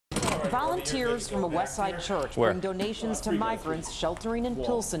Volunteers from a West Side church bring donations to migrants sheltering in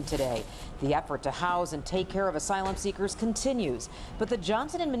Pilsen today. The effort to house and take care of asylum seekers continues, but the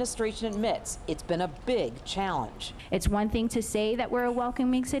Johnson administration admits it's been a big challenge. It's one thing to say that we're a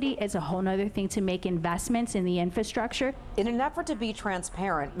welcoming city. It's a whole other thing to make investments in the infrastructure. In an effort to be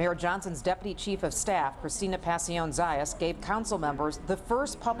transparent, Mayor Johnson's Deputy Chief of Staff, Christina Pacion-Zayas, gave council members the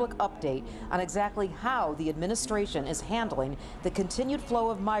first public update on exactly how the administration is handling the continued flow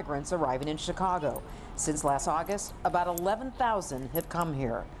of migrants arriving in Chicago. Since last August, about 11,000 have come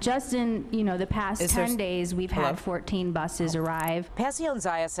here. Just in, the past 10 days, we've had 14 buses arrive.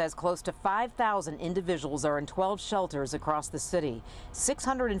 Pacion-Zayas says close to 5,000 individuals are in 12 shelters across the city.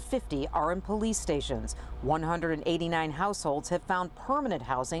 650 are in police stations. 189 households have found permanent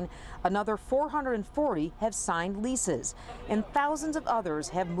housing. Another 440 have signed leases. And thousands of others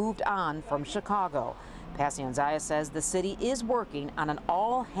have moved on from Chicago. Pacion-Zayas says the city is working on an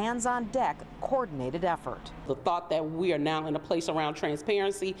all-hands-on-deck coordinated effort. The thought that we are now in a place around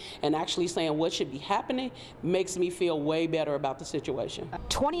transparency and actually saying what should be happening makes me feel way better about the situation.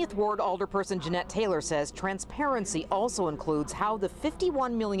 20th Ward Alderperson Jeanette Taylor says transparency also includes how the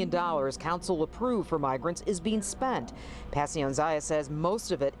 $51 million council approved for migrants is being spent. Pacion-Zayas says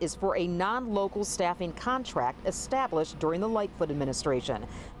most of it is for a non-local staffing contract established during the Lightfoot administration.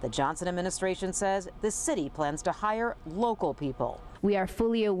 The Johnson administration says the city plans to hire local people. We are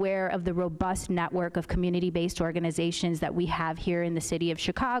fully aware of the robust network of community-based organizations that we have here in the city of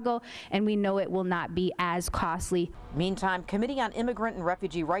Chicago, and we know it will not be as costly. Meantime, Committee on Immigrant and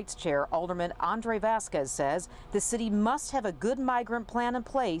Refugee Rights Chair Alderman Andre Vasquez says the city must have a good migrant plan in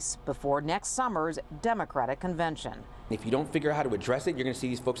place before next summer's Democratic convention. If you don't figure out how to address it, you're going to see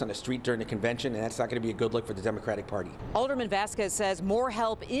these folks on the street during the convention, and that's not going to be a good look for the Democratic Party. Alderman Vasquez says more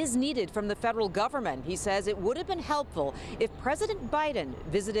help is needed from the federal government. He says it would have been helpful if President Biden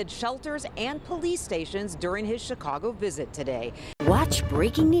visited shelters and police stations during his Chicago visit today. Watch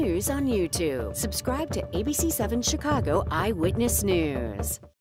breaking news on YouTube. Subscribe to ABC7 Chicago Eyewitness News.